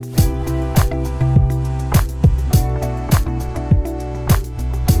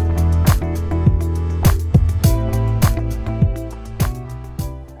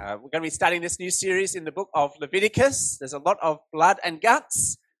We're going to be studying this new series in the book of Leviticus. There's a lot of blood and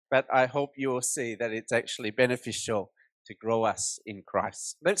guts, but I hope you will see that it's actually beneficial to grow us in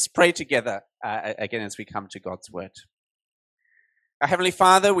Christ. Let's pray together again as we come to God's word. Our Heavenly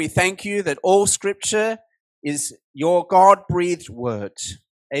Father, we thank you that all Scripture is your God-breathed word,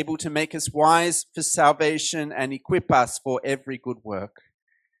 able to make us wise for salvation and equip us for every good work.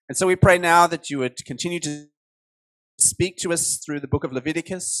 And so we pray now that you would continue to speak to us through the book of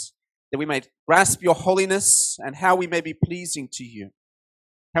Leviticus, that we may grasp your holiness and how we may be pleasing to you.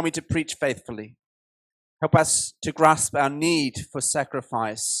 Help me to preach faithfully. Help us to grasp our need for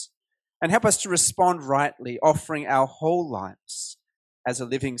sacrifice and help us to respond rightly, offering our whole lives as a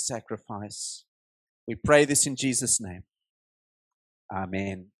living sacrifice. We pray this in Jesus' name.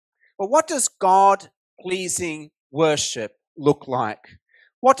 Amen. Well, what does God-pleasing worship look like?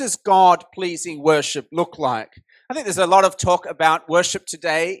 What does God-pleasing worship look like? I think there's a lot of talk about worship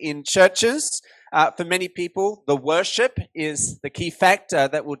today in churches. For many people, the worship is the key factor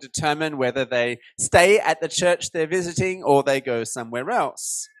that will determine whether they stay at the church they're visiting or they go somewhere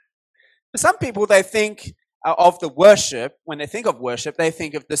else. For some people, they think of the worship, when they think of worship, they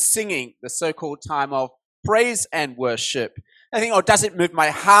think of the singing, the so-called time of praise and worship. They think, oh, does it move my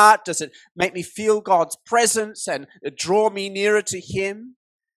heart? Does it make me feel God's presence and draw me nearer to Him?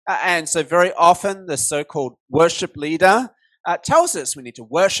 And so very often the so-called worship leader tells us we need to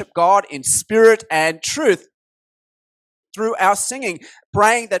worship God in spirit and truth through our singing,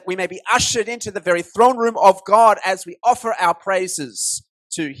 praying that we may be ushered into the very throne room of God as we offer our praises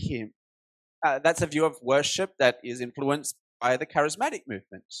to Him. That's a view of worship that is influenced by the charismatic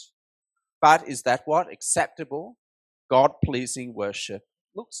movement. But is that what acceptable, God-pleasing worship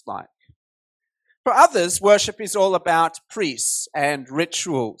looks like? For others, worship is all about priests and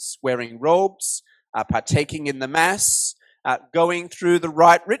rituals, wearing robes, partaking in the Mass, going through the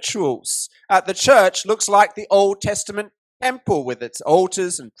right rituals. The church looks like the Old Testament temple with its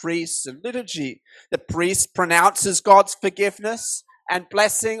altars and priests and liturgy. The priest pronounces God's forgiveness and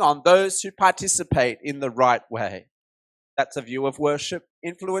blessing on those who participate in the right way. That's a view of worship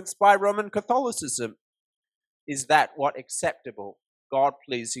influenced by Roman Catholicism. Is that what acceptable,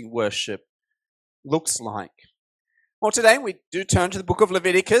 God-pleasing worship looks like? Well, today we do turn to the book of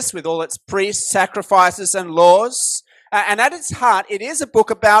Leviticus with all its priests, sacrifices, and laws. And at its heart, it is a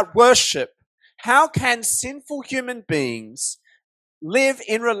book about worship. How can sinful human beings live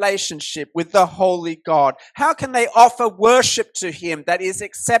in relationship with the holy God? How can they offer worship to Him that is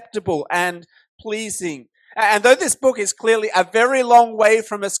acceptable and pleasing? And though this book is clearly a very long way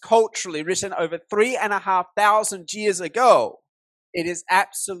from us culturally, written over 3,500 years ago, it is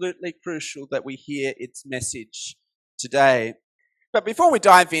absolutely crucial that we hear its message today. But before we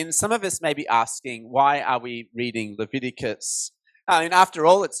dive in, some of us may be asking, why are we reading Leviticus? After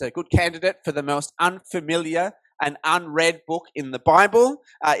all, it's a good candidate for the most unfamiliar and unread book in the Bible.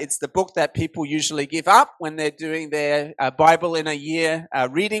 It's the book that people usually give up when they're doing their Bible in a year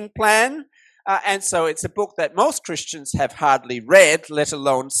reading plan. And so it's a book that most Christians have hardly read, let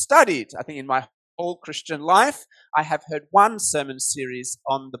alone studied. I think in my whole Christian life, I have heard one sermon series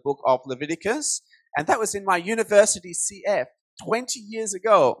on the book of Leviticus, and that was in my university CF 20 years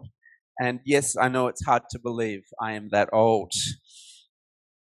ago. And yes, I know it's hard to believe I am that old.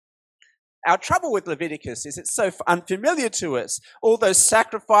 Our trouble with Leviticus is it's so unfamiliar to us. All those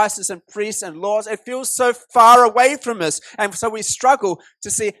sacrifices and priests and laws, it feels so far away from us. And so we struggle to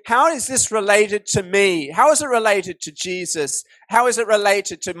see, how is this related to me? How is it related to Jesus? How is it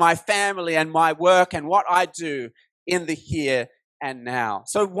related to my family and my work and what I do in the here and now?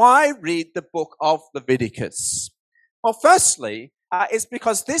 So why read the book of Leviticus? Well, firstly, it's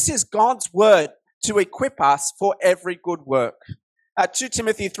because this is God's word to equip us for every good work. 2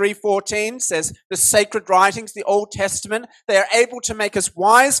 Timothy 3:14 says, the sacred writings, the Old Testament, they are able to make us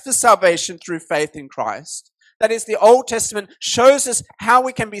wise for salvation through faith in Christ. That is, the Old Testament shows us how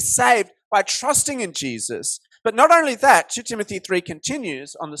we can be saved by trusting in Jesus. But not only that, 2 Timothy 3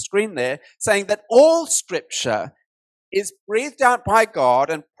 continues on the screen there, saying that all Scripture is breathed out by God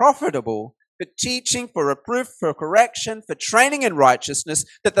and profitable for teaching, for reproof, for correction, for training in righteousness,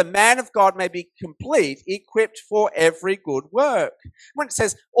 that the man of God may be complete, equipped for every good work. When it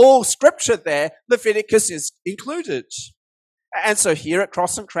says all Scripture there, Leviticus is included. And so here at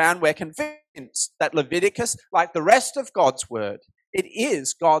Cross and Crown, we're convinced that Leviticus, like the rest of God's word, it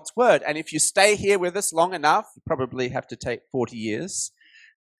is God's word. And if you stay here with us long enough, you probably have to take 40 years,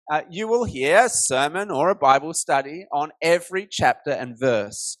 you will hear a sermon or a Bible study on every chapter and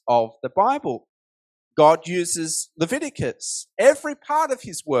verse of the Bible. God uses Leviticus, every part of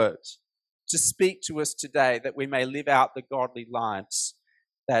His word, to speak to us today that we may live out the godly lives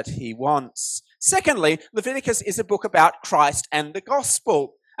that he wants. Secondly, Leviticus is a book about Christ and the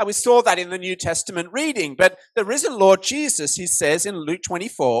gospel. And we saw that in the New Testament reading. But the risen Lord Jesus, he says in Luke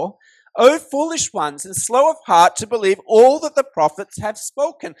 24, "O foolish ones, and slow of heart to believe all that the prophets have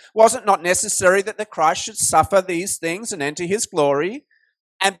spoken. Was it not necessary that the Christ should suffer these things and enter his glory?"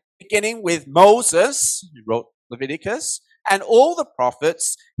 And beginning with Moses, who wrote Leviticus, and all the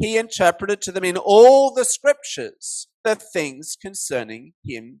prophets, he interpreted to them in all the scriptures the things concerning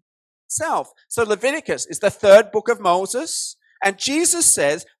himself. So Leviticus is the third book of Moses, and Jesus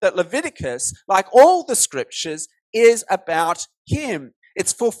says that Leviticus, like all the scriptures, is about him.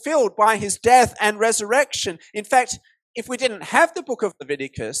 It's fulfilled by his death and resurrection. In fact, if we didn't have the book of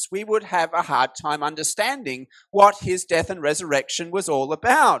Leviticus, we would have a hard time understanding what his death and resurrection was all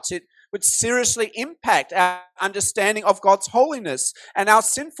about. It would seriously impact our understanding of God's holiness and our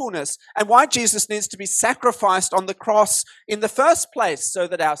sinfulness and why Jesus needs to be sacrificed on the cross in the first place so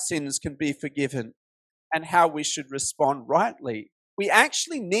that our sins can be forgiven and how we should respond rightly. We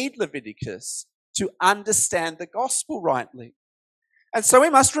actually need Leviticus to understand the gospel rightly. And so we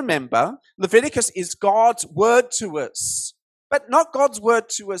must remember, Leviticus is God's word to us, but not God's word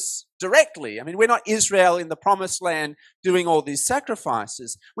to us directly. I mean, we're not Israel in the promised land doing all these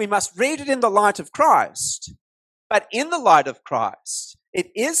sacrifices. We must read it in the light of Christ. But in the light of Christ, it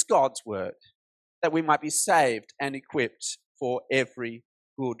is God's word that we might be saved and equipped for every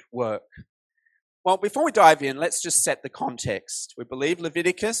good work. Well, before we dive in, let's just set the context. We believe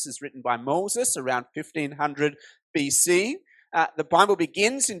Leviticus is written by Moses around 1500 BC. The Bible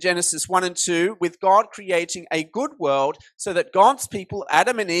begins in Genesis 1 and 2 with God creating a good world so that God's people,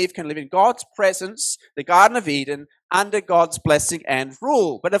 Adam and Eve, can live in God's presence, the Garden of Eden, under God's blessing and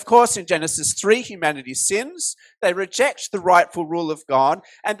rule. But of course, in Genesis 3, humanity sins. They reject the rightful rule of God.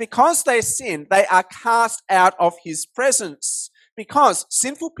 And because they sin, they are cast out of his presence. Because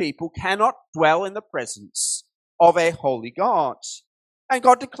sinful people cannot dwell in the presence of a holy God. And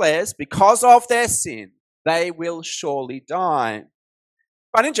God declares, because of their sin, they will surely die.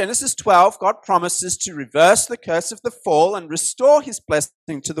 But in Genesis 12, God promises to reverse the curse of the fall and restore his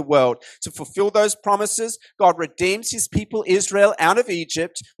blessing to the world. To fulfill those promises, God redeems his people Israel out of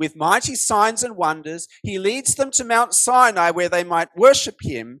Egypt with mighty signs and wonders. He leads them to Mount Sinai where they might worship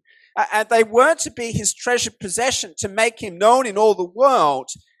him. And they were to be his treasured possession, to make him known in all the world.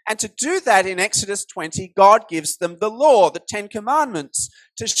 And to do that in Exodus 20, God gives them the law, the 10 Commandments,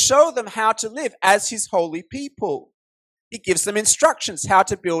 to show them how to live as his holy people. He gives them instructions how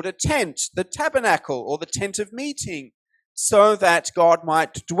to build a tent, the tabernacle or the tent of meeting, so that God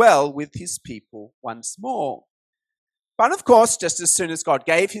might dwell with his people once more. But of course, just as soon as God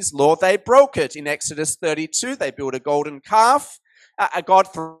gave his law, they broke it. In Exodus 32, they built a golden calf. God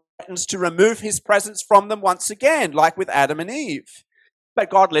threatens to remove his presence from them once again, like with Adam and Eve. But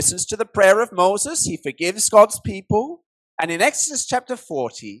God listens to the prayer of Moses. He forgives God's people. And in Exodus chapter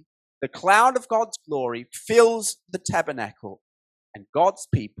 40, the cloud of God's glory fills the tabernacle. And God's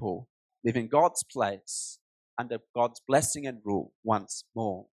people live in God's place under God's blessing and rule once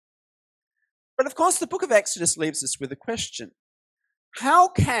more. But of course, the book of Exodus leaves us with a question. How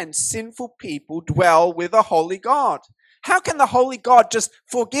can sinful people dwell with a holy God? How can the holy God just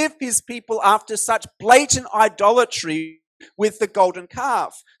forgive his people after such blatant idolatry with the golden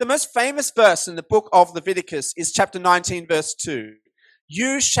calf? The most famous verse in the book of Leviticus is chapter 19, verse 2.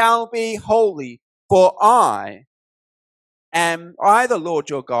 You shall be holy, for I, the Lord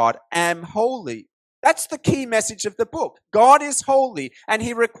your God, am holy. That's the key message of the book. God is holy, and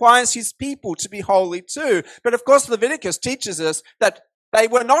he requires his people to be holy too. But of course, Leviticus teaches us that they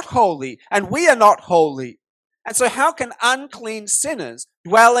were not holy, and we are not holy. And so how can unclean sinners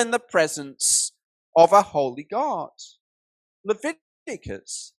dwell in the presence of a holy God?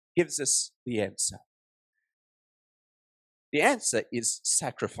 Leviticus gives us the answer. The answer is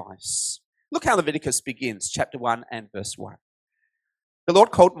sacrifice. Look how Leviticus begins, chapter 1 and verse 1. The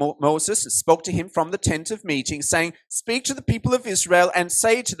Lord called Moses and spoke to him from the tent of meeting, saying, Speak to the people of Israel and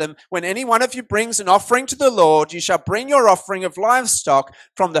say to them, when any one of you brings an offering to the Lord, you shall bring your offering of livestock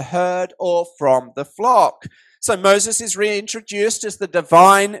from the herd or from the flock. So Moses is reintroduced as the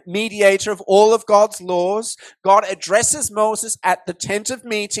divine mediator of all of God's laws. God addresses Moses at the tent of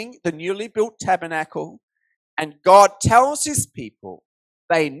meeting, the newly built tabernacle, and God tells his people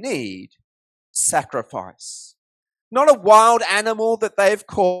they need sacrifice. Not a wild animal that they've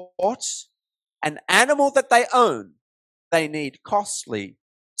caught, an animal that they own. They need costly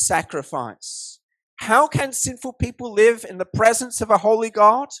sacrifice. How can sinful people live in the presence of a holy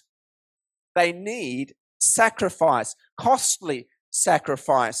God? They need sacrifice, costly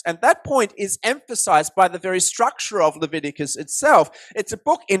sacrifice. And that point is emphasized by the very structure of Leviticus itself. It's a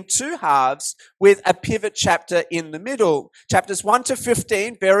book in two halves with a pivot chapter in the middle. Chapters 1 to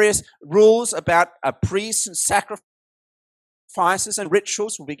 15, various rules about priests and sacrifices and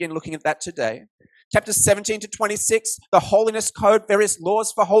rituals. We'll begin looking at that today. Chapters 17 to 26, the holiness code, various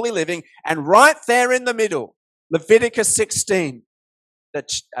laws for holy living. And right there in the middle, Leviticus 16,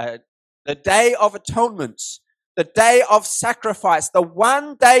 the Day of Atonement, the day of sacrifice, the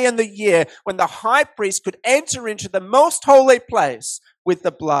one day in the year when the high priest could enter into the most holy place with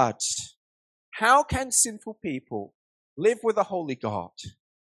the blood. How can sinful people live with a holy God?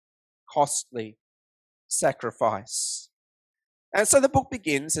 Costly sacrifice. And so the book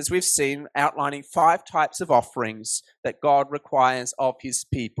begins, as we've seen, outlining 5 types of offerings that God requires of his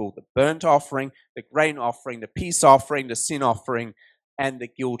people: the burnt offering, the grain offering, the peace offering, the sin offering, and the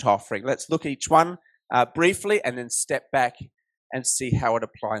guilt offering. Let's look at each one briefly and then step back and see how it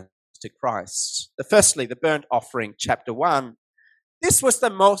applies to Christ. Firstly, the burnt offering, chapter 1. This was the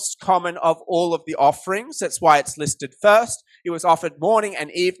most common of all of the offerings. That's why it's listed first. It was offered morning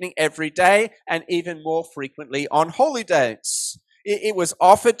and evening every day, and even more frequently on holy days. It was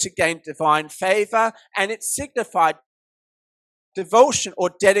offered to gain divine favor, and it signified devotion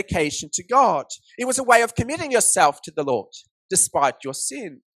or dedication to God. It was a way of committing yourself to the Lord despite your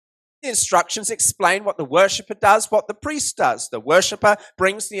sin. The instructions explain what the worshipper does, what the priest does. The worshipper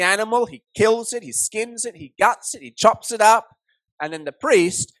brings the animal, he kills it, he skins it, he guts it, he chops it up, and then the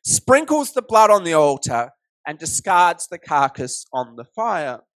priest sprinkles the blood on the altar and discards the carcass on the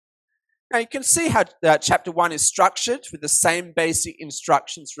fire. Now you can see how chapter 1 is structured, with the same basic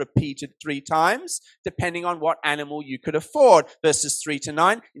instructions repeated 3 times, depending on what animal you could afford. Verses 3 to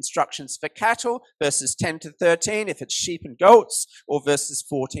 9, instructions for cattle. Verses 10 to 13, if it's sheep and goats. Or verses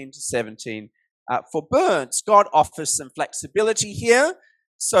 14 to 17 for burns. God offers some flexibility here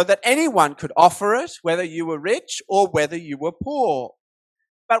so that anyone could offer it, whether you were rich or whether you were poor.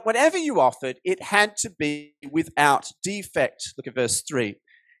 But whatever you offered, it had to be without defect. Look at verse 3.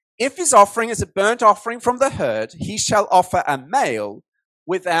 If his offering is a burnt offering from the herd, he shall offer a male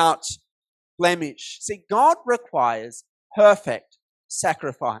without blemish. See, God requires perfect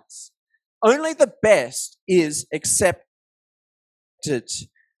sacrifice. Only the best is accepted.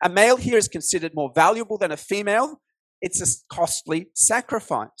 A male here is considered more valuable than a female. It's a costly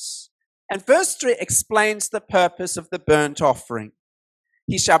sacrifice. And verse 3 explains the purpose of the burnt offering.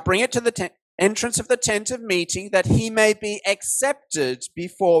 He shall bring it to the entrance of the tent of meeting, that he may be accepted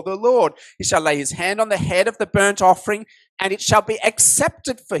before the Lord. He shall lay his hand on the head of the burnt offering, and it shall be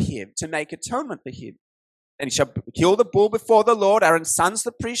accepted for him to make atonement for him. And he shall kill the bull before the Lord. Aaron's sons,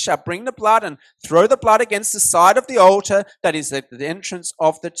 the priest, shall bring the blood and throw the blood against the side of the altar that is at the entrance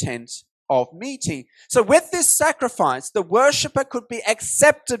of the tent of meeting. So with this sacrifice, the worshipper could be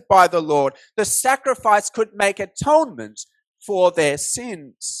accepted by the Lord. The sacrifice could make atonement for their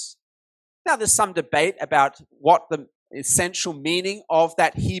sins. Now, there's some debate about what the essential meaning of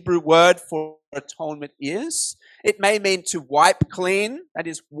that Hebrew word for atonement is. It may mean to wipe clean, that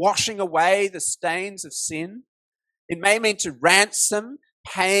is, washing away the stains of sin. It may mean to ransom,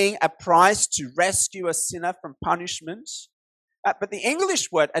 paying a price to rescue a sinner from punishment. But the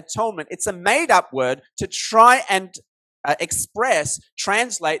English word atonement, it's a made-up word to try and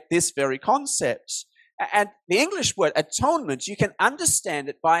translate this very concept. And the English word atonement, you can understand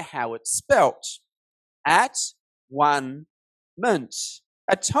it by how it's spelt. At-one-ment.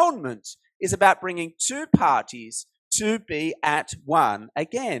 Atonement is about bringing 2 parties to be at one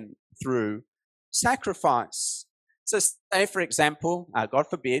again through sacrifice. So say, for example, God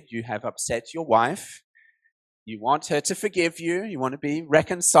forbid, you have upset your wife. You want her to forgive you. You want to be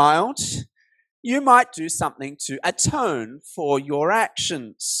reconciled. You might do something to atone for your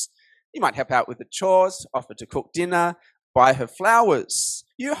actions. You might help out with the chores, offer to cook dinner, buy her flowers.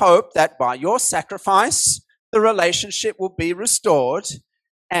 You hope that by your sacrifice, the relationship will be restored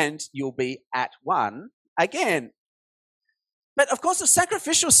and you'll be at one again. But of course, the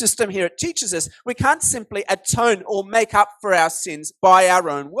sacrificial system here, it teaches us we can't simply atone or make up for our sins by our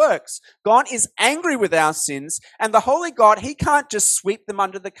own works. God is angry with our sins, and the holy God, he can't just sweep them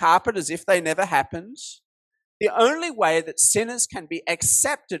under the carpet as if they never happened. The only way that sinners can be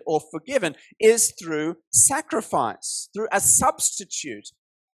accepted or forgiven is through sacrifice, through a substitute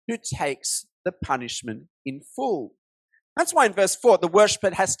who takes the punishment in full. That's why in verse 4, the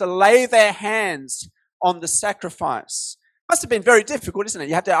worshipper has to lay their hands on the sacrifice. Must have been very difficult, isn't it?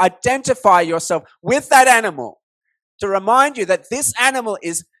 You have to identify yourself with that animal to remind you that this animal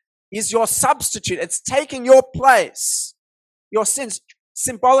is your substitute. It's taking your place. Your sins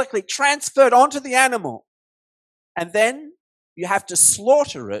symbolically transferred onto the animal. And then you have to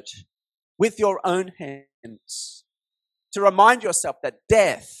slaughter it with your own hands to remind yourself that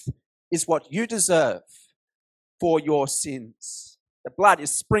death is what you deserve for your sins. The blood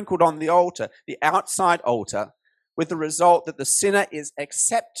is sprinkled on the altar, the outside altar, with the result that the sinner is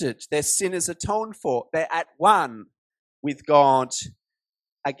accepted. Their sin is atoned for. They're at one with God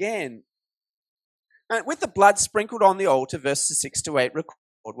again. And with the blood sprinkled on the altar, verses 6 to 8 record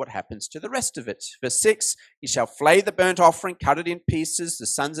what happens to the rest of it. Verse 6, he shall flay the burnt offering, cut it in pieces. The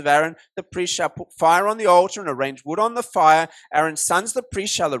sons of Aaron, the priest, shall put fire on the altar and arrange wood on the fire. Aaron's sons, the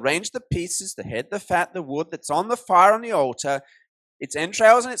priest, shall arrange the pieces, the head, the fat, the wood that's on the fire on the altar. Its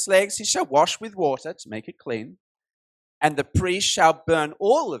entrails and its legs he shall wash with water to make it clean. And the priest shall burn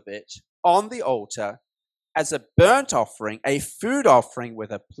all of it on the altar as a burnt offering, a food offering with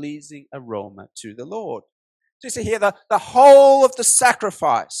a pleasing aroma to the Lord. So you see here, the whole of the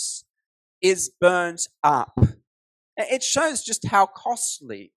sacrifice is burnt up. It shows just how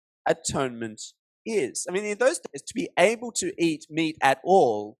costly atonement is. I mean, in those days, to be able to eat meat at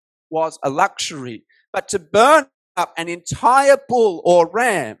all was a luxury. But to burn up an entire bull or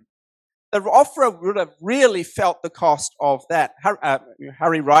ram, the offerer would have really felt the cost of that.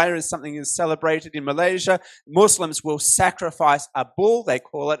 Hari Raya is something that's celebrated in Malaysia. Muslims will sacrifice a bull. They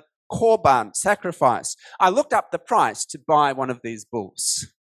call it korban, sacrifice. I looked up the price to buy one of these bulls.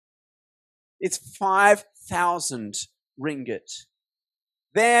 It's 5,000 ringgit.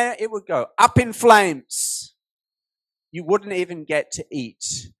 There it would go, up in flames. You wouldn't even get to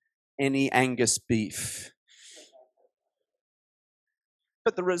eat any Angus beef.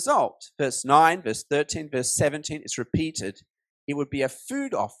 But the result, verse 9, verse 13, verse 17, is repeated. It would be a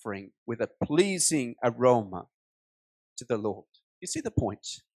food offering with a pleasing aroma to the Lord. You see the point?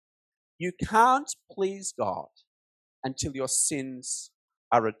 You can't please God until your sins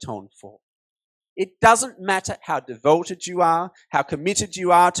are atoned for. It doesn't matter how devoted you are, how committed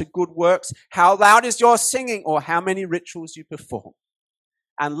you are to good works, how loud is your singing, or how many rituals you perform.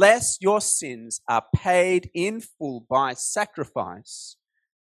 Unless your sins are paid in full by sacrifice,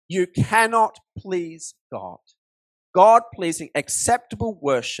 you cannot please God. God-pleasing, acceptable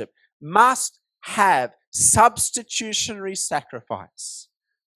worship must have substitutionary sacrifice,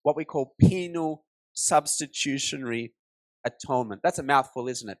 what we call penal substitutionary atonement. That's a mouthful,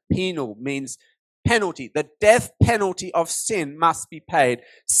 isn't it? Penal means penalty. The death penalty of sin must be paid.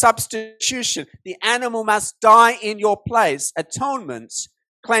 Substitution, the animal must die in your place. Atonement,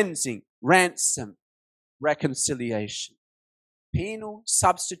 cleansing, ransom, reconciliation. Penal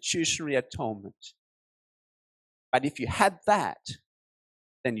substitutionary atonement. But if you had that,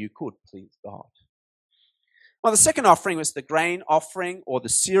 then you could please God. Well, the second offering was the grain offering or the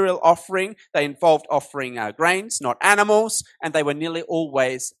cereal offering. They involved offering grains, not animals, and they were nearly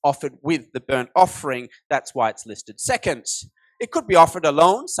always offered with the burnt offering. That's why it's listed second. It could be offered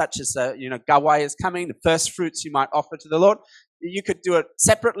alone, such as, gawai is coming, the first fruits you might offer to the Lord. You could do it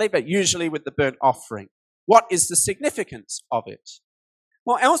separately, but usually with the burnt offering. What is the significance of it?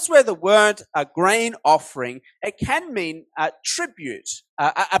 Well, elsewhere, the word grain offering, it can mean tribute,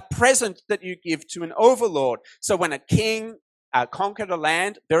 a present that you give to an overlord. So when a king conquered a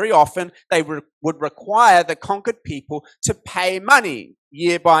land, very often they would require the conquered people to pay money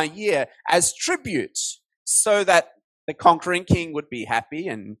year by year as tribute so that the conquering king would be happy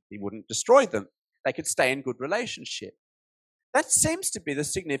and he wouldn't destroy them. They could stay in good relationship. That seems to be the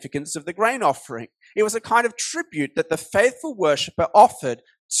significance of the grain offering. It was a kind of tribute that the faithful worshipper offered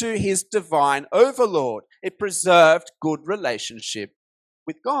to his divine overlord. It preserved good relationship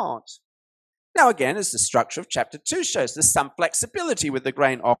with God. Now again, as the structure of chapter 2 shows, there's some flexibility with the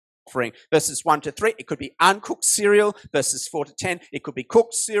grain offering. Verses 1 to 3, it could be uncooked cereal. Verses 4 to 10, it could be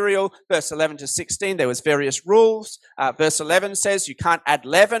cooked cereal. Verse 11 to 16, there was various rules. Verse 11 says you can't add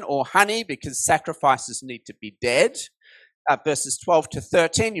leaven or honey because sacrifices need to be dead. Verses 12 to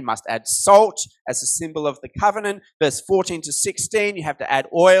 13, you must add salt as a symbol of the covenant. Verse 14 to 16, you have to add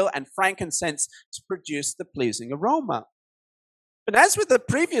oil and frankincense to produce the pleasing aroma. But as with the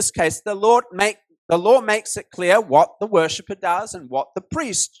previous case, the law makes it clear what the worshipper does and what the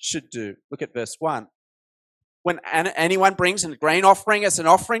priest should do. Look at verse 1. When anyone brings a grain offering as an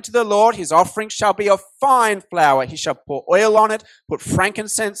offering to the Lord, his offering shall be of fine flour. He shall pour oil on it, put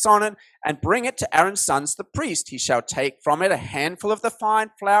frankincense on it, and bring it to Aaron's sons, the priest. He shall take from it a handful of the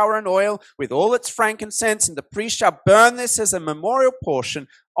fine flour and oil with all its frankincense, and the priest shall burn this as a memorial portion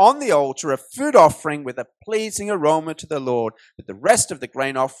on the altar, a food offering with a pleasing aroma to the Lord. But the rest of the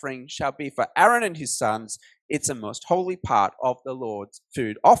grain offering shall be for Aaron and his sons. It's a most holy part of the Lord's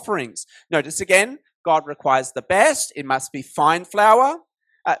food offerings. Notice again, God requires the best. It must be fine flour.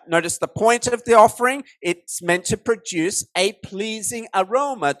 Notice the point of the offering. It's meant to produce a pleasing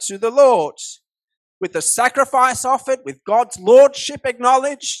aroma to the Lord. With the sacrifice offered, with God's lordship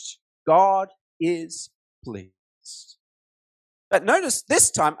acknowledged, God is pleased. But notice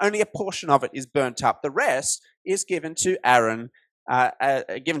this time only a portion of it is burnt up. The rest is given to Aaron,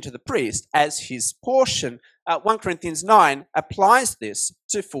 given to the priest as his portion. 1 Corinthians 9 applies this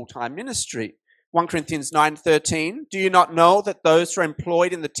to full-time ministry. 1 Corinthians 9:13, do you not know that those who are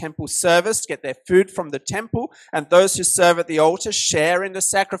employed in the temple service get their food from the temple, and those who serve at the altar share in the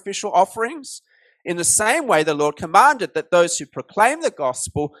sacrificial offerings? In the same way, the Lord commanded that those who proclaim the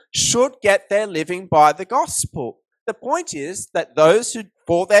gospel should get their living by the gospel. The point is that those who,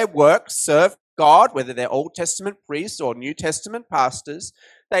 for their work, serve God, whether they're Old Testament priests or New Testament pastors,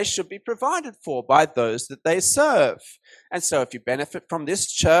 they should be provided for by those that they serve. And so if you benefit from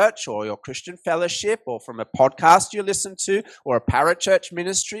this church or your Christian fellowship or from a podcast you listen to or a parachurch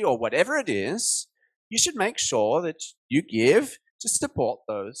ministry or whatever it is, you should make sure that you give to support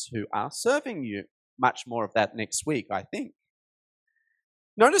those who are serving you. Much more of that next week, I think.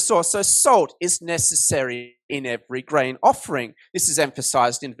 Notice also salt is necessary in every grain offering. This is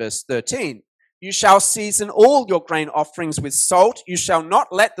emphasized in verse 13. You shall season all your grain offerings with salt. You shall not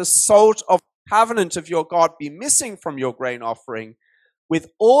let the salt of the covenant of your God be missing from your grain offering. With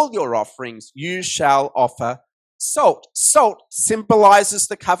all your offerings, you shall offer salt. Salt symbolizes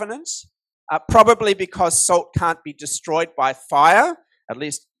the covenant, probably because salt can't be destroyed by fire. At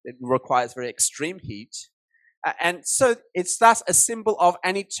least it requires very extreme heat. And so it's thus a symbol of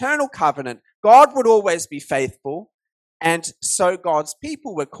an eternal covenant. God would always be faithful, and so God's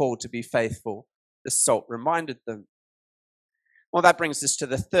people were called to be faithful. The salt reminded them. Well, that brings us to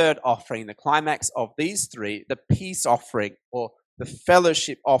the third offering, the climax of these three, the peace offering or the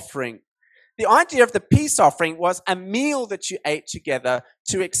fellowship offering. The idea of the peace offering was a meal that you ate together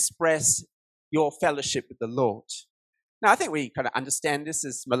to express your fellowship with the Lord. Now, I think we kind of understand this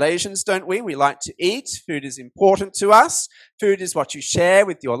as Malaysians, don't we? We like to eat. Food is important to us. Food is what you share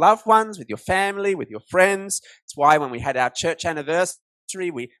with your loved ones, with your family, with your friends. It's why when we had our church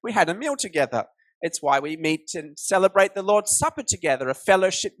anniversary, we had a meal together. It's why we meet and celebrate the Lord's Supper together, a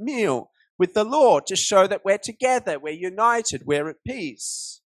fellowship meal with the Lord to show that we're together, we're united, we're at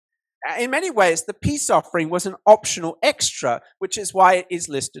peace. In many ways, the peace offering was an optional extra, which is why it is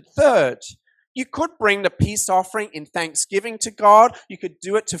listed third. You could bring the peace offering in thanksgiving to God. You could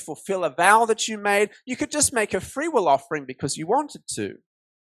do it to fulfill a vow that you made. You could just make a free will offering because you wanted to.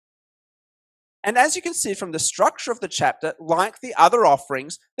 And as you can see from the structure of the chapter, like the other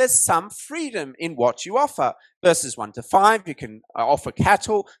offerings, there's some freedom in what you offer. Verses 1 to 5, you can offer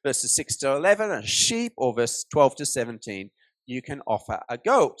cattle. Verses 6 to 11, a sheep. Or verse 12 to 17, you can offer a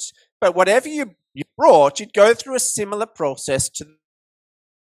goat. But whatever you brought, you'd go through a similar process to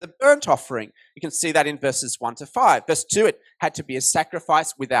the burnt offering. You can see that in verses 1 to 5. Verse 2, it had to be a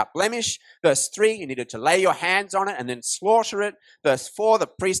sacrifice without blemish. Verse 3, you needed to lay your hands on it and then slaughter it. Verse 4, the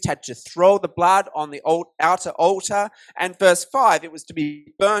priest had to throw the blood on the outer altar. And verse 5, it was to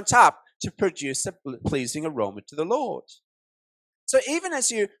be burnt up to produce a pleasing aroma to the Lord. So even as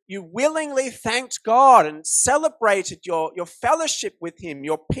you willingly thanked God and celebrated your fellowship with Him,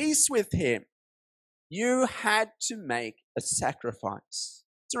 your peace with Him, you had to make a sacrifice.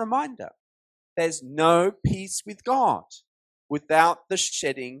 It's a reminder. There's no peace with God without the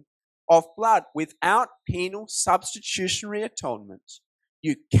shedding of blood, without penal substitutionary atonement.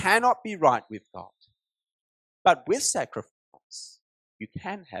 You cannot be right with God. But with sacrifice, you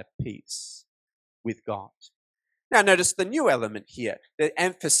can have peace with God. Now notice the new element here, the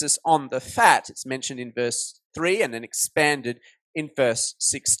emphasis on the fat. It's mentioned in verse 3 and then expanded in verse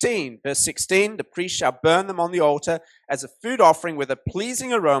 16. Verse 16, the priest shall burn them on the altar as a food offering with a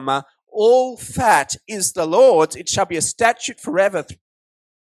pleasing aroma. All fat is the Lord's. It shall be a statute forever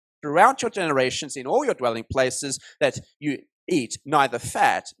throughout your generations in all your dwelling places that you eat neither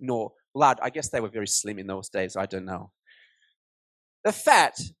fat nor blood. I guess they were very slim in those days. I don't know. The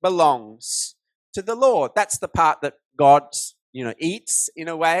fat belongs to the Lord. That's the part that God, eats in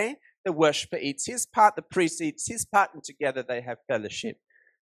a way. The worshiper eats his part, the priest eats his part, and together they have fellowship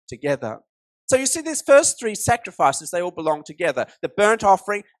together. So you see these first three sacrifices, they all belong together. The burnt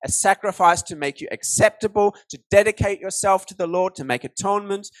offering, a sacrifice to make you acceptable, to dedicate yourself to the Lord, to make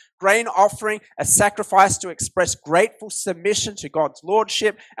atonement. Grain offering, a sacrifice to express grateful submission to God's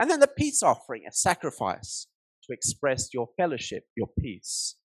lordship. And then the peace offering, a sacrifice to express your fellowship, your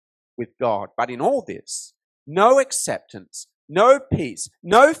peace with God. But in all this, no acceptance, no peace,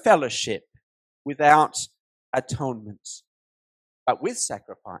 no fellowship without atonement. But with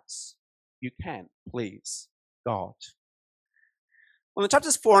sacrifice, you can please God. Well, in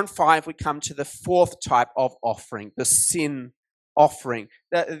chapters 4 and 5, we come to the fourth type of offering, the sin offering.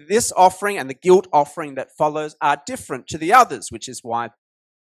 This offering and the guilt offering that follows are different to the others, which is why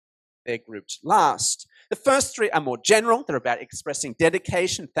they're grouped last. The first three are more general. They're about expressing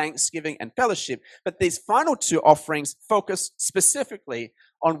dedication, thanksgiving, and fellowship. But these final two offerings focus specifically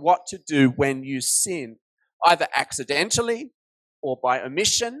on what to do when you sin, either accidentally or by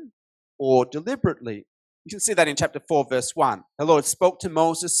omission or deliberately. You can see that in chapter 4, verse 1. The Lord spoke to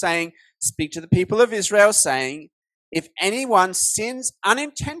Moses saying, "Speak to the people of Israel saying, if anyone sins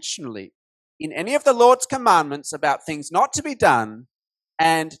unintentionally in any of the Lord's commandments about things not to be done,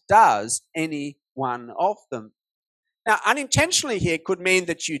 and does any one of them." Now, unintentionally here could mean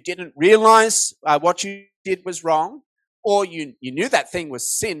that you didn't realize what you did was wrong, or you knew that thing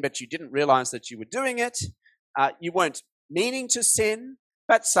was sin, but you didn't realize that you were doing it. You weren't meaning to sin,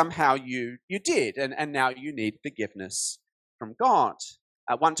 but somehow you did, and now you need forgiveness from God.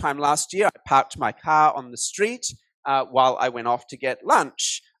 One time last year, I parked my car on the street while I went off to get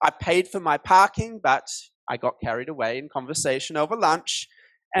lunch. I paid for my parking, but I got carried away in conversation over lunch,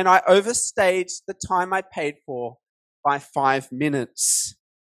 and I overstayed the time I paid for by 5 minutes.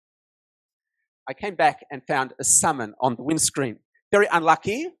 I came back and found a summon on the windscreen. Very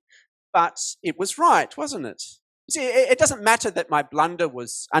unlucky, but it was right, wasn't it? You see, it doesn't matter that my blunder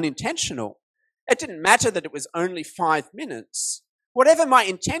was unintentional. It didn't matter that it was only 5 minutes. Whatever my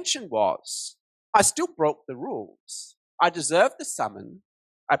intention was, I still broke the rules. I deserved the summon.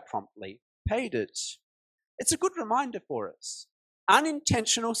 I promptly paid it. It's a good reminder for us.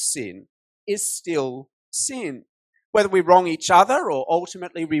 Unintentional sin is still sin. Whether we wrong each other or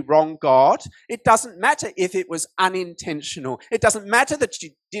ultimately we wrong God, it doesn't matter if it was unintentional. It doesn't matter that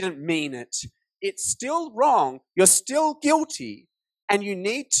you didn't mean it. It's still wrong. You're still guilty, and you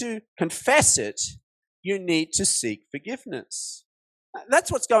need to confess it. You need to seek forgiveness.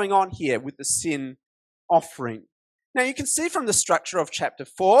 That's what's going on here with the sin offering. Now, you can see from the structure of chapter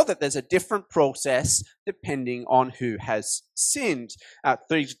 4 that there's a different process depending on who has sinned.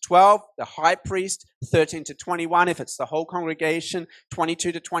 3 to 12, the high priest; 13 to 21, if it's the whole congregation;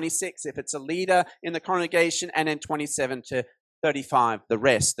 22 to 26, if it's a leader in the congregation; and then 27 to 35, the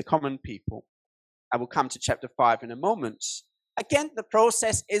rest, the common people. I will come to chapter 5 in a moment. Again, the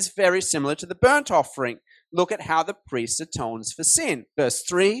process is very similar to the burnt offering. Look at how the priest atones for sin. Verse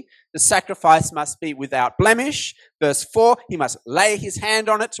 3, the sacrifice must be without blemish. Verse 4, he must lay his hand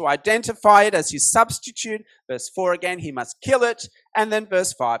on it to identify it as his substitute. Verse 4 again, he must kill it. And then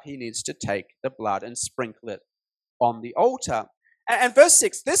verse 5, he needs to take the blood and sprinkle it on the altar. And verse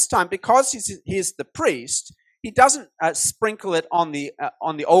 6, this time, because he's the priest, he doesn't sprinkle it on the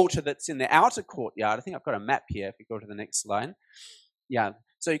altar that's in the outer courtyard. I think I've got a map here, if you go to the next slide. Yeah,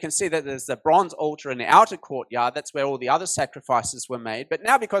 so you can see that there's a bronze altar in the outer courtyard. That's where all the other sacrifices were made. But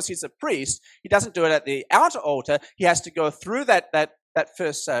now, because he's a priest, he doesn't do it at the outer altar. He has to go through that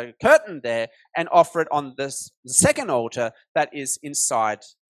first curtain there and offer it on the second altar that is inside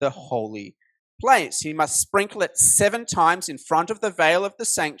the holy place. He must sprinkle it 7 times in front of the veil of the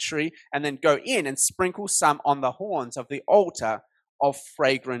sanctuary, and then go in and sprinkle some on the horns of the altar of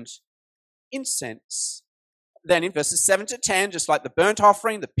fragrant incense. Then in verses 7 to 10, just like the burnt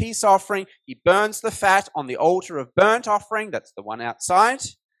offering, the peace offering, he burns the fat on the altar of burnt offering. That's the one outside.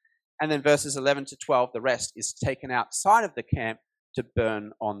 And then verses 11 to 12, the rest is taken outside of the camp to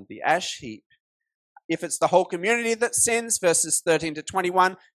burn on the ash heap. If it's the whole community that sins, verses 13 to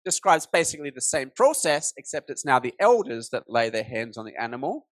 21 describes basically the same process, except it's now the elders that lay their hands on the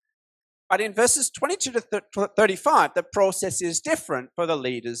animal. But in verses 22 to 35, the process is different for the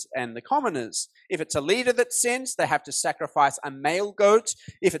leaders and the commoners. If it's a leader that sins, they have to sacrifice a male goat.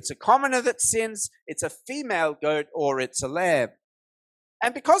 If it's a commoner that sins, it's a female goat or it's a lamb.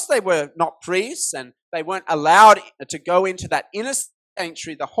 And because they were not priests and they weren't allowed to go into that inner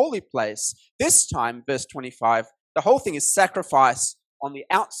sanctuary, the holy place, this time, verse 25, the whole thing is sacrifice on the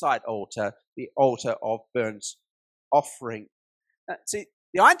outside altar, the altar of burnt offering. See,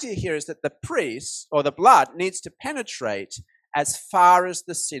 the idea here is that the priest or the blood needs to penetrate as far as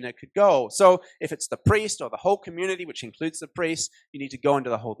the sinner could go. So if it's the priest or the whole community, which includes the priest, you need to go into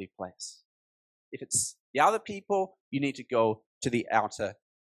the holy place. If it's the other people, you need to go to the outer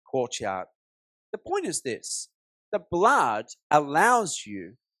courtyard. The point is this: the blood allows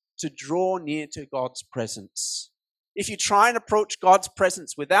you to draw near to God's presence. If you try and approach God's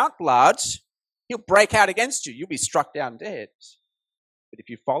presence without blood, he'll break out against you. You'll be struck down dead. But if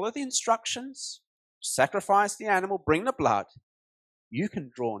you follow the instructions, sacrifice the animal, bring the blood, you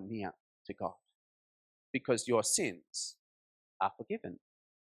can draw near to God because your sins are forgiven.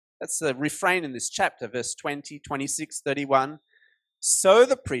 That's the refrain in this chapter, verse 20, 26, 31. So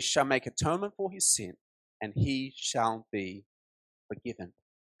the priest shall make atonement for his sin, and he shall be forgiven.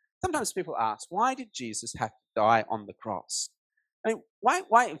 Sometimes people ask, why did Jesus have to die on the cross? I mean,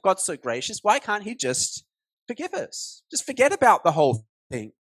 why if God's so gracious, why can't he just forgive us? Just forget about the whole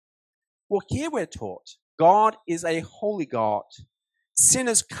thing. Well, here we're taught God is a holy God.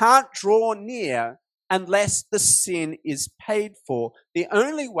 Sinners can't draw near unless the sin is paid for. The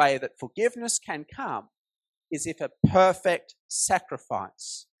only way that forgiveness can come is if a perfect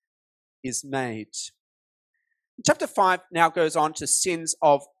sacrifice is made. Chapter 5 now goes on to sins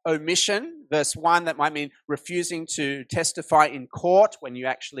of omission. Verse 1, that might mean refusing to testify in court when you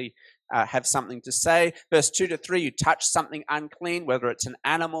actually have something to say. Verse 2 to 3, you touch something unclean, whether it's an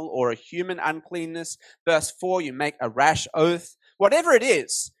animal or a human uncleanness. Verse 4, you make a rash oath. Whatever it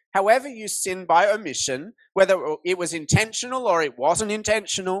is, however you sin by omission, whether it was intentional or it wasn't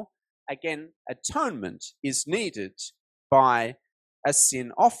intentional, again, atonement is needed by a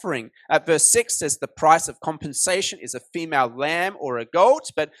sin offering. Verse 6 says the price of compensation is a female lamb or a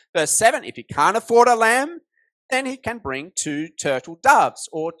goat. But verse 7, if he can't afford a lamb, then he can bring 2 turtle doves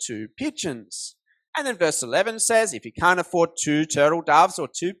or 2 pigeons. And then verse 11 says if he can't afford 2 turtle doves or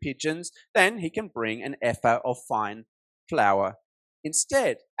 2 pigeons, then he can bring an ephah of fine flour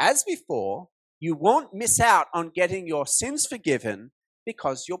instead. As before, you won't miss out on getting your sins forgiven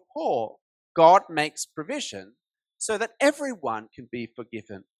because you're poor. God makes provision so that everyone can be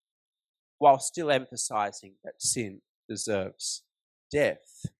forgiven, while still emphasizing that sin deserves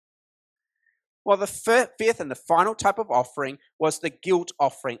death. Well, the fifth and the final type of offering was the guilt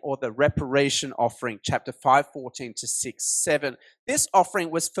offering or the reparation offering, chapter 5:14 to 6:7. This offering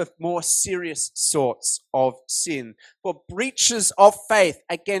was for more serious sorts of sin, for breaches of faith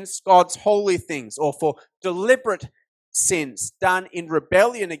against God's holy things, or for deliberate sins done in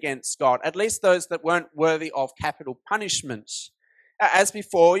rebellion against God, at least those that weren't worthy of capital punishment. As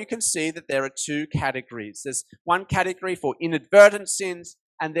before, you can see that there are 2 categories. There's one category for inadvertent sins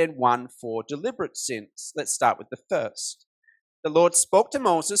and then one for deliberate sins. Let's start with the first. The Lord spoke to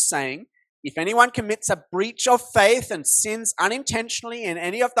Moses saying, if anyone commits a breach of faith and sins unintentionally in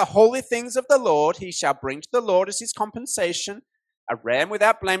any of the holy things of the Lord, he shall bring to the Lord as his compensation a ram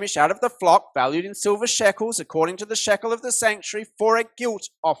without blemish out of the flock, valued in silver shekels, according to the shekel of the sanctuary, for a guilt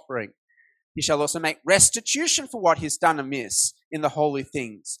offering. He shall also make restitution for what he's done amiss in the holy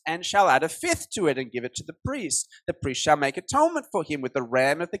things, and shall add a 5th to it and give it to the priest. The priest shall make atonement for him with the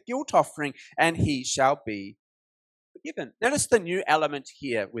ram of the guilt offering, and he shall be forgiven. Notice the new element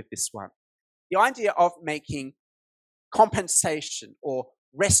here with this one. The idea of making compensation or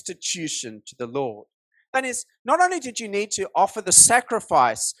restitution to the Lord. That is, not only did you need to offer the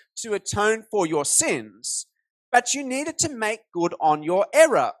sacrifice to atone for your sins, but you needed to make good on your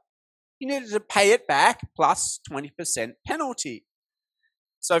error. You needed to pay it back plus 20% penalty.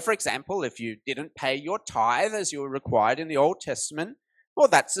 So, for example, if you didn't pay your tithe as you were required in the Old Testament, well,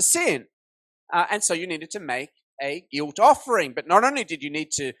 that's a sin. And so you needed to make a guilt offering. But not only did you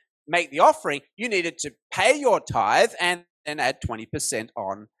need to make the offering, you needed to pay your tithe and then add 20%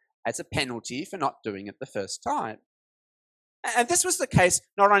 on as a penalty for not doing it the first time. And this was the case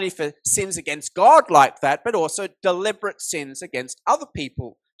not only for sins against God like that, but also deliberate sins against other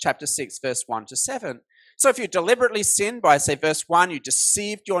people. Chapter 6, verse 1 to 7. So if you deliberately sinned by, say, verse 1, you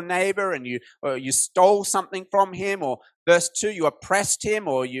deceived your neighbor and you stole something from him, or verse 2, you oppressed him,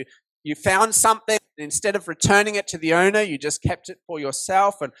 or you found something, instead of returning it to the owner, you just kept it for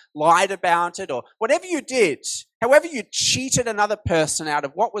yourself and lied about it, or whatever you did, however you cheated another person out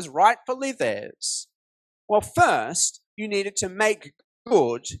of what was rightfully theirs. Well, first, you needed to make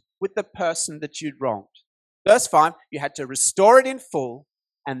good with the person that you'd wronged. Verse 5, you had to restore it in full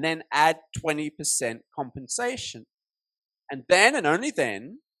and then add 20% compensation. And then, and only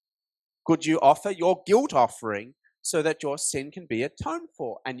then, could you offer your guilt offering so that your sin can be atoned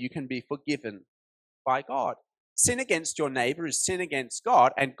for and you can be forgiven by God. Sin against your neighbor is sin against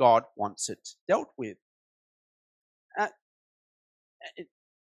God, and God wants it dealt with.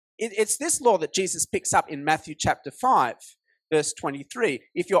 It's this law that Jesus picks up in Matthew chapter 5, verse 23.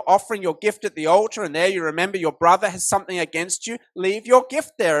 If you're offering your gift at the altar and there you remember your brother has something against you, leave your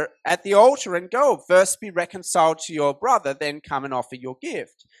gift there at the altar and go. First be reconciled to your brother, then come and offer your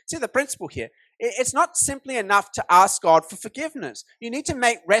gift. See the principle here. It's not simply enough to ask God for forgiveness. You need to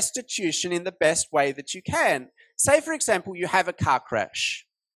make restitution in the best way that you can. Say, for example, you have a car crash.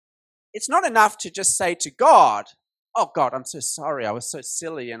 It's not enough to just say to God, oh God, I'm so sorry, I was so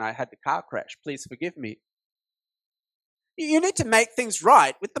silly and I had the car crash. Please forgive me. You need to make things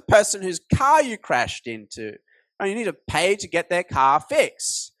right with the person whose car you crashed into. And you need to pay to get their car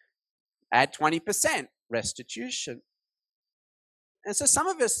fixed. Add 20% restitution. And so some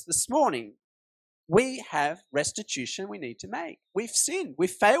of us this morning, we have restitution we need to make. We've sinned. We've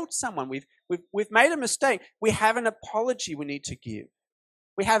failed someone. We've made a mistake. We have an apology we need to give.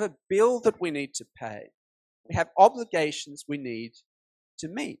 We have a bill that we need to pay. We have obligations we need to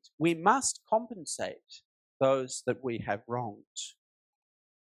meet. We must compensate those that we have wronged.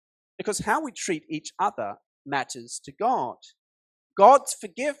 Because how we treat each other matters to God. God's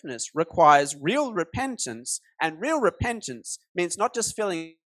forgiveness requires real repentance, and real repentance means not just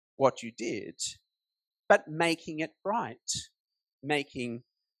feeling what you did, but making it right, making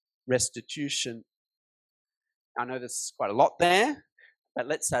restitution. I know there's quite a lot there, but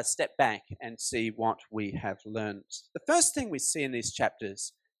let's step back and see what we have learned. The first thing we see in these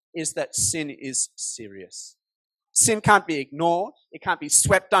chapters is that sin is serious. Sin can't be ignored. It can't be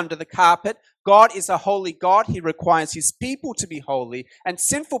swept under the carpet. God is a holy God. He requires his people to be holy, and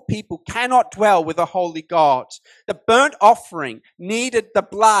sinful people cannot dwell with a holy God. The burnt offering needed the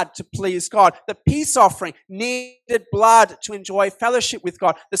blood to please God. The peace offering needed blood to enjoy fellowship with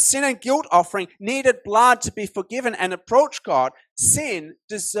God. The sin and guilt offering needed blood to be forgiven and approach God. Sin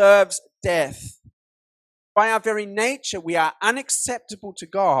deserves death. By our very nature, we are unacceptable to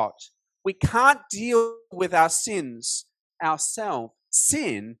God. We can't deal with our sins ourselves.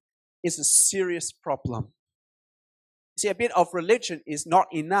 Sin is a serious problem. See, a bit of religion is not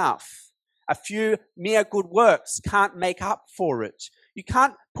enough. A few mere good works can't make up for it. You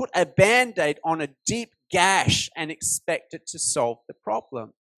can't put a Band-Aid on a deep gash and expect it to solve the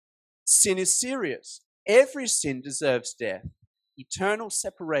problem. Sin is serious. Every sin deserves death, eternal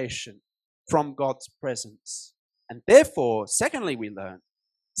separation from God's presence. And therefore, secondly, we learn,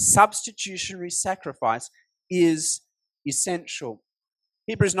 substitutionary sacrifice is essential.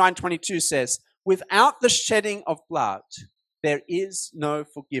 Hebrews 9:22 says, without the shedding of blood, there is no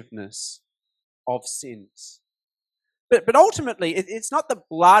forgiveness of sins. But ultimately, it's not the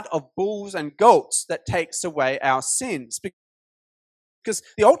blood of bulls and goats that takes away our sins. Because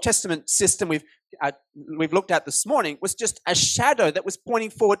the Old Testament system we've looked at this morning was just a shadow that was pointing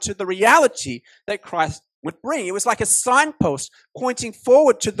forward to the reality that Christ would bring. It was like a signpost pointing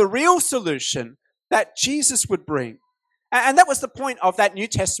forward to the real solution that Jesus would bring. And that was the point of that New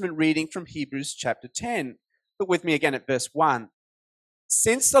Testament reading from Hebrews chapter 10. Look with me again at verse 1.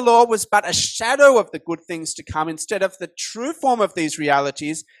 Since the law was but a shadow of the good things to come instead of the true form of these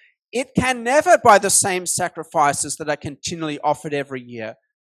realities, it can never, by the same sacrifices that are continually offered every year,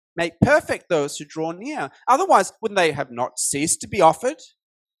 make perfect those who draw near. Otherwise, wouldn't they have not ceased to be offered?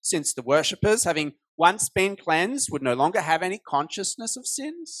 Since the worshippers, having once been cleansed, would no longer have any consciousness of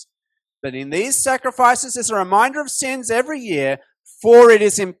sins. But in these sacrifices is a reminder of sins every year, for it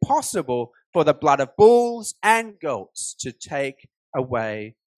is impossible for the blood of bulls and goats to take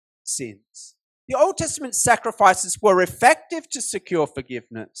away sins. The Old Testament sacrifices were effective to secure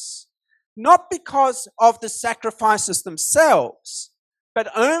forgiveness, not because of the sacrifices themselves, but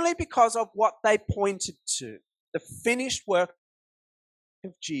only because of what they pointed to, the finished work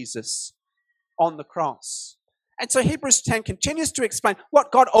of Jesus on the cross. And so Hebrews 10 continues to explain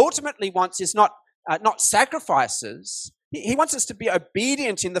what God ultimately wants is not sacrifices. He wants us to be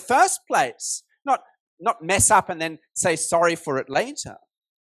obedient in the first place, not mess up and then say sorry for it later.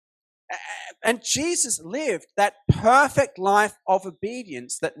 And Jesus lived that perfect life of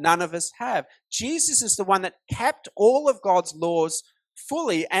obedience that none of us have. Jesus is the one that kept all of God's laws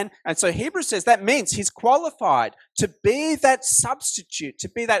fully. And so Hebrews says that means he's qualified to be that substitute, to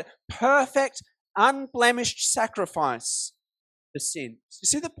be that perfect, unblemished sacrifice for sins. You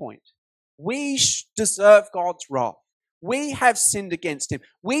see the point? We deserve God's wrath. We have sinned against him.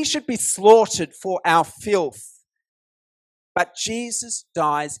 We should be slaughtered for our filth. But Jesus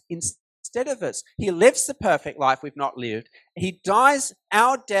dies instead of us. He lives the perfect life we've not lived. He dies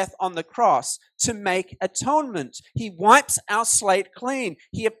our death on the cross to make atonement. He wipes our slate clean.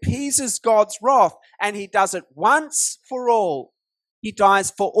 He appeases God's wrath, and he does it once for all. He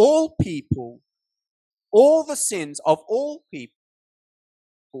dies for all people, all the sins of all people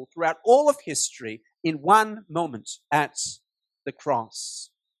throughout all of history in one moment at the cross.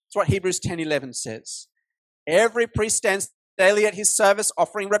 That's what Hebrews 10:11 says. Every priest stands daily at his service,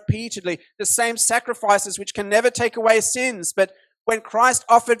 offering repeatedly the same sacrifices which can never take away sins. But when Christ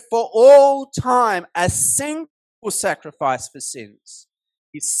offered for all time a single sacrifice for sins,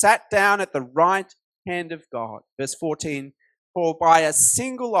 he sat down at the right hand of God. Verse 14, for by a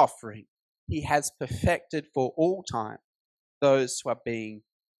single offering he has perfected for all time those who are being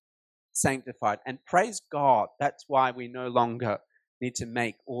sanctified. And praise God, that's why we no longer need to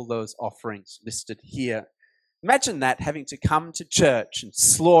make all those offerings listed here. Imagine that, having to come to church and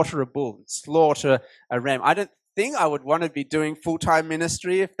slaughter a bull, and slaughter a ram. I don't think I would want to be doing full-time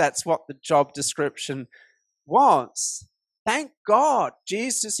ministry if that's what the job description was. Thank God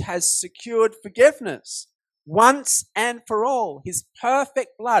Jesus has secured forgiveness once and for all. His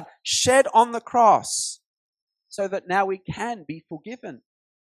perfect blood shed on the cross so that now we can be forgiven.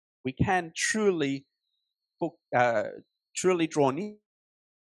 We can truly draw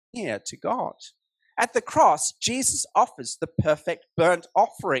near to God. At the cross, Jesus offers the perfect burnt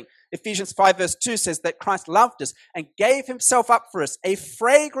offering. Ephesians 5 verse 2 says that Christ loved us and gave himself up for us, a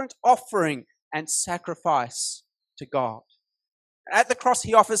fragrant offering and sacrifice to God. At the cross,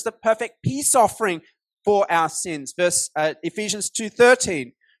 he offers the perfect peace offering for our sins. Ephesians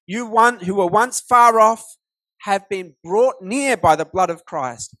 2:13, you who were once far off have been brought near by the blood of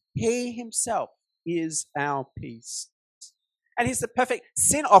Christ. He himself is our peace. And he's the perfect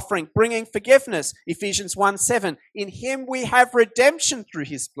sin offering, bringing forgiveness. Ephesians 1:7, in him we have redemption through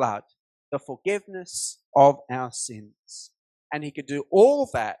his blood, the forgiveness of our sins. And he could do all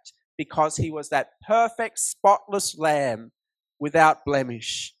that because he was that perfect, spotless lamb without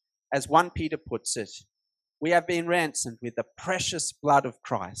blemish. As 1 Peter puts it, we have been ransomed with the precious blood of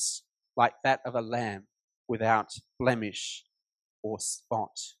Christ, like that of a lamb without blemish or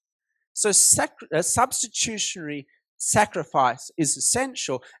spot. So substitutionary sacrifice is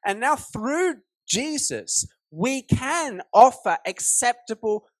essential. And now through Jesus, we can offer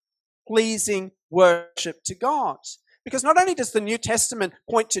acceptable, pleasing worship to God. Because not only does the New Testament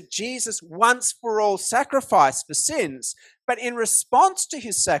point to Jesus' once for all sacrifice for sins, but in response to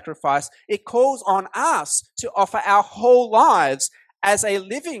his sacrifice, it calls on us to offer our whole lives as a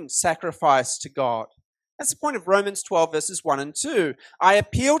living sacrifice to God. That's the point of Romans 12 verses 1 and 2. I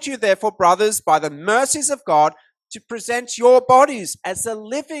appeal to you therefore, brothers, by the mercies of God, to present your bodies as a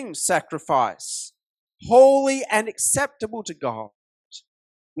living sacrifice, holy and acceptable to God,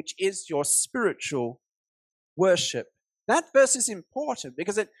 which is your spiritual worship. That verse is important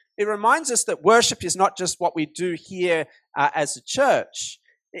because it reminds us that worship is not just what we do here as a church.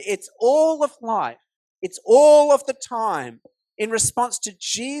 It's all of life. It's all of the time. In response to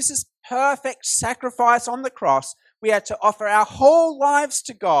Jesus' perfect sacrifice on the cross, we are to offer our whole lives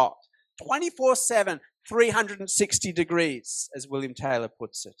to God, 24/7, 360 degrees, as William Taylor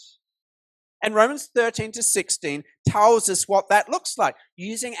puts it. And Romans 13-16 tells us what that looks like.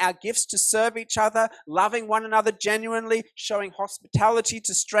 Using our gifts to serve each other, loving one another genuinely, showing hospitality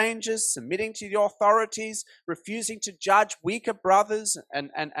to strangers, submitting to the authorities, refusing to judge weaker brothers,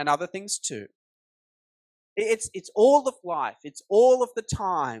 and other things too. It's all of life. It's all of the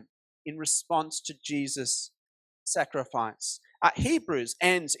time in response to Jesus' sacrifice. Hebrews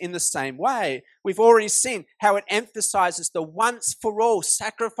ends in the same way. We've already seen how it emphasizes the once for all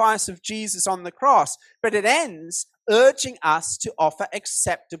sacrifice of Jesus on the cross, but it ends urging us to offer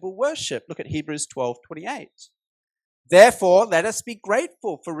acceptable worship. Look at Hebrews 12:28. Therefore, let us be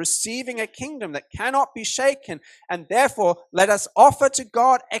grateful for receiving a kingdom that cannot be shaken, and therefore let us offer to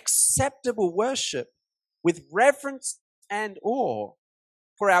God acceptable worship with reverence and awe,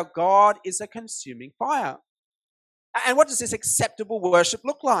 for our God is a consuming fire. And what does this acceptable worship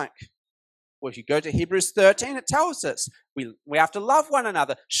look like? Well, if you go to Hebrews 13, it tells us we have to love one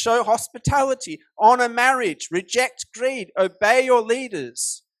another, show hospitality, honor marriage, reject greed, obey your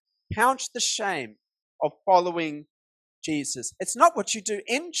leaders, count the shame of following Jesus. It's not what you do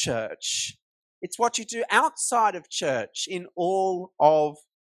in church. It's what you do outside of church in all of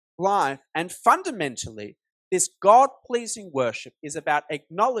life. And fundamentally, this God-pleasing worship is about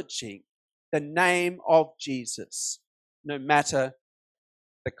acknowledging the name of Jesus, no matter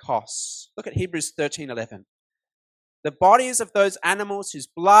the costs. Look at Hebrews 13:11. The bodies of those animals whose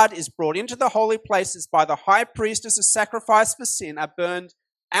blood is brought into the holy places by the high priest as a sacrifice for sin are burned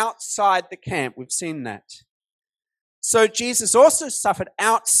outside the camp. We've seen that. So Jesus also suffered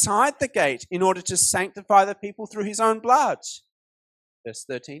outside the gate in order to sanctify the people through his own blood. Verse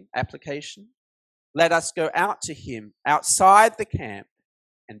 13, application. Let us go out to him outside the camp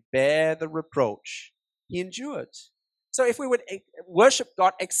and bear the reproach he endured. So if we would worship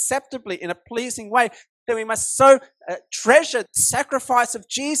God acceptably in a pleasing way, then we must so treasure the sacrifice of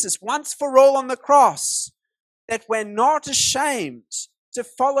Jesus once for all on the cross that we're not ashamed to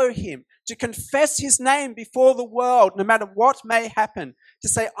follow him, to confess his name before the world, no matter what may happen, to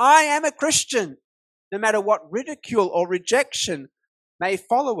say, I am a Christian, no matter what ridicule or rejection may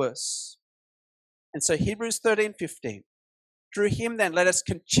follow us. And so Hebrews 13:15, through him then let us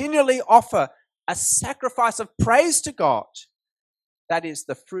continually offer a sacrifice of praise to God. That is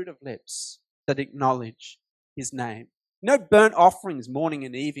the fruit of lips that acknowledge his name. No burnt offerings morning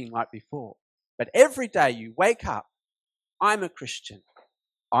and evening like before, but every day you wake up, I'm a Christian.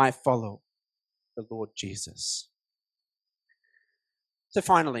 I follow the Lord Jesus. So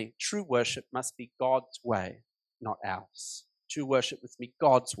finally, true worship must be God's way, not ours. True worship must be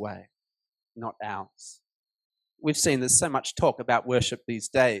God's way, not ours. We've seen there's so much talk about worship these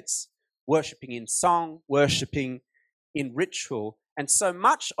days. Worshipping in song, worshipping in ritual. And so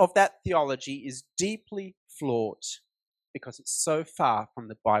much of that theology is deeply flawed because it's so far from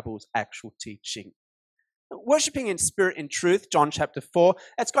the Bible's actual teaching. Worshipping in spirit and truth, John chapter 4,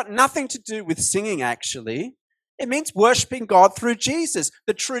 it's got nothing to do with singing actually. It means worshipping God through Jesus,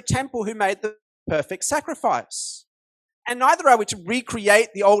 the true temple who made the perfect sacrifice. And neither are we to recreate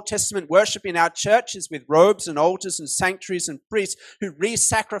the Old Testament worship in our churches with robes and altars and sanctuaries and priests who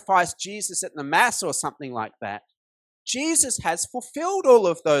re-sacrifice Jesus at the Mass or something like that. Jesus has fulfilled all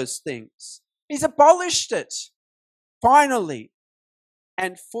of those things. He's abolished it, finally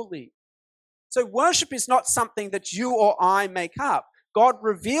and fully. So worship is not something that you or I make up. God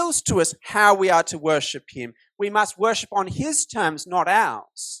reveals to us how we are to worship him. We must worship on his terms, not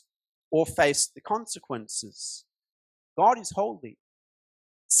ours, or face the consequences. God is holy.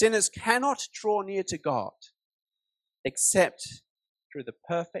 Sinners cannot draw near to God except through the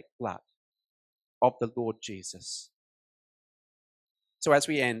perfect blood of the Lord Jesus. So as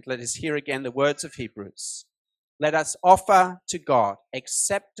we end, let us hear again the words of Hebrews. Let us offer to God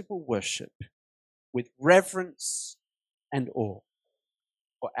acceptable worship with reverence and awe,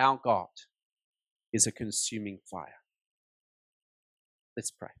 for our God is a consuming fire. Let's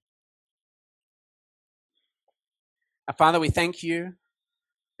pray. Our Father, we thank you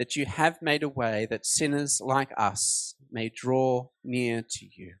that you have made a way that sinners like us may draw near to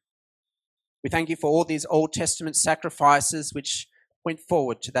you. We thank you for all these Old Testament sacrifices which point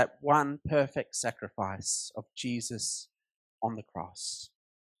forward to that one perfect sacrifice of Jesus on the cross.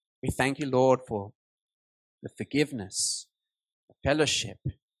 We thank you, Lord, for the forgiveness, the fellowship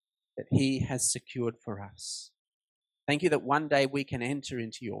that he has secured for us. Thank you that one day we can enter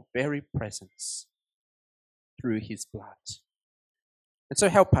into your very presence through his blood. And so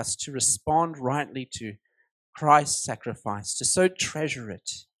help us to respond rightly to Christ's sacrifice, to so treasure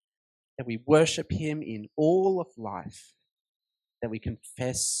it, that we worship him in all of life, that we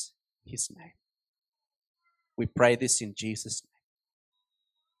confess his name. We pray this in Jesus'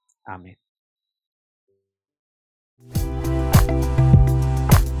 name. Amen.